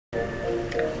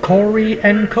Corey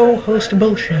and co-host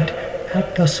bullshit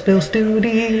at the Spill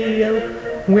Studio.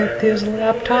 With his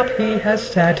laptop he has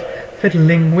sat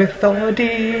fiddling with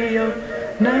audio.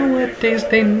 Nowadays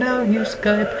they now use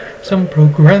Skype. Some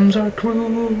programs are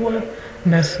cruel,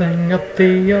 messing up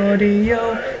the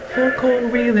audio. For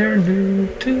Corey they're new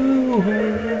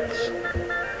tools.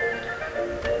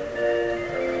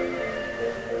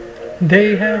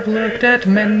 They have looked at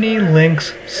many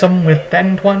links, some with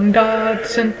Antoine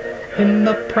Dodson. In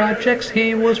the projects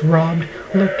he was robbed,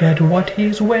 look at what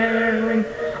he's wearing.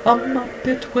 A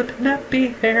Muppet with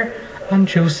nappy hair on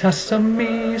Joe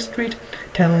Sesame Street,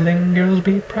 telling girls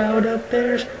be proud of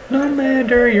theirs, no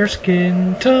matter your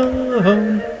skin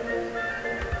tone.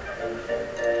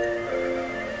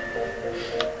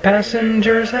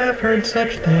 Passengers have heard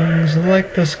such things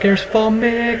like the scarce fall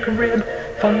McRib.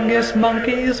 Fungus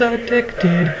monkey's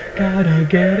addicted, gotta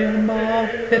get him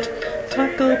off it.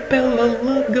 Taco Bell a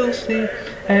lugosi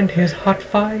and his hot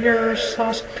fire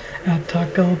sauce. At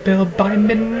Taco Bell by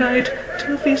midnight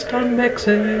to feast on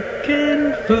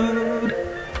Mexican food.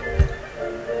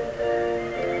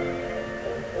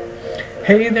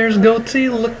 Hey, there's Goatsy,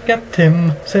 look at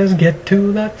him, says get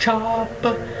to the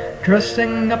chopper.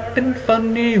 Dressing up in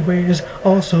funny ways,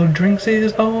 also drinks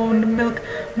his own milk.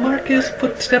 Mark his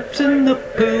footsteps in the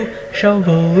poo,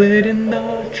 shovel it in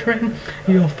the train.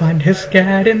 You'll find his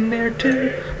scat in there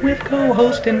too, with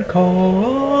co-host and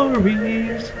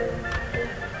Corey's.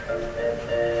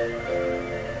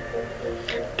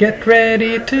 Get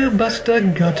ready to bust a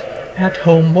gut at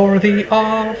home or the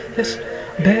office.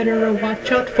 Better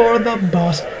watch out for the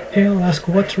boss, he'll ask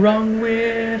what's wrong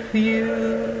with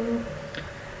you.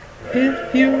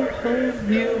 If you're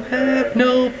home you have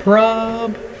no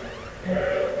prob,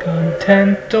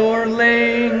 content or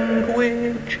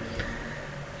language.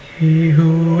 He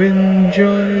who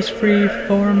enjoys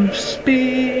free-form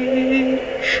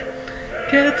speech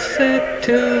gets set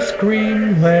to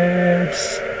scream,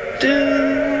 let's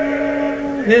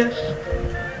do this.